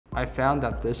I found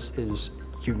that this is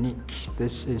unique.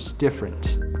 This is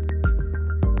different.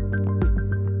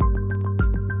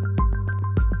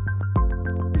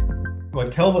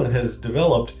 What Kelvin has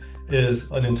developed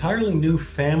is an entirely new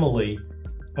family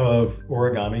of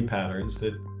origami patterns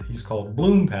that he's called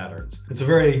bloom patterns. It's a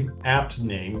very apt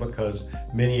name because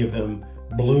many of them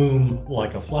bloom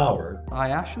like a flower.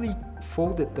 I actually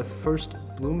folded the first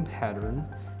bloom pattern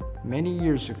many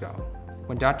years ago.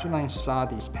 When Dr. Lang saw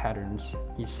these patterns,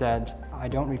 he said, "I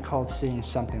don't recall seeing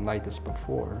something like this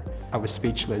before." I was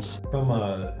speechless. From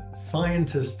a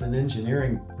scientist and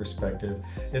engineering perspective,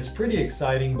 it's pretty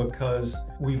exciting because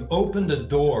we've opened a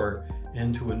door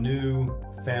into a new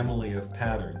family of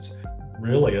patterns.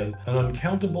 Really, an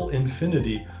uncountable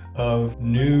infinity of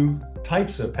new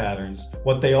types of patterns.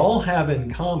 What they all have in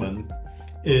common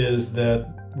is that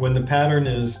when the pattern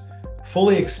is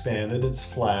fully expanded, it's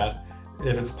flat.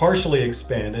 If it's partially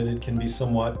expanded, it can be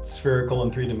somewhat spherical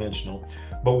and three-dimensional.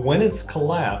 But when it's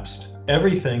collapsed,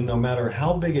 everything, no matter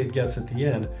how big it gets at the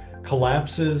end,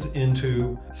 collapses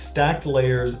into stacked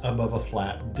layers above a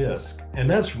flat disk. And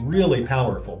that's really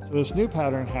powerful. So this new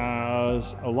pattern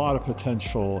has a lot of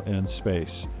potential in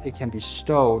space. It can be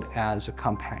stowed as a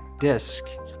compact disk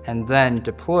and then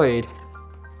deployed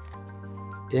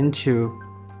into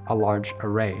a large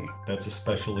array. That's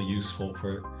especially useful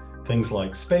for things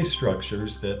like space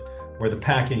structures where the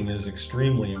packing is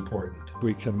extremely important.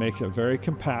 We can make it very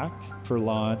compact for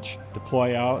launch,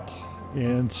 deploy out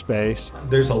in space.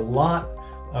 There's a lot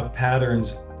of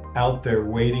patterns out there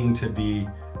waiting to be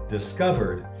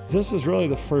discovered. This is really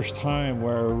the first time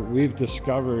where we've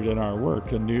discovered in our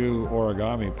work a new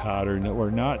origami pattern that we're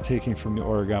not taking from the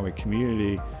origami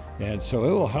community. And so it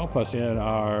will help us in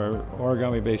our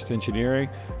origami-based engineering,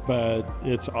 but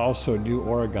it's also new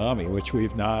origami, which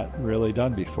we've not really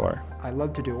done before. I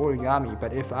love to do origami,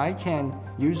 but if I can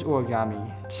use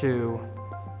origami to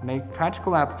make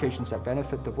practical applications that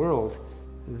benefit the world,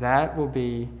 that will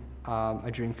be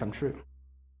a dream come true.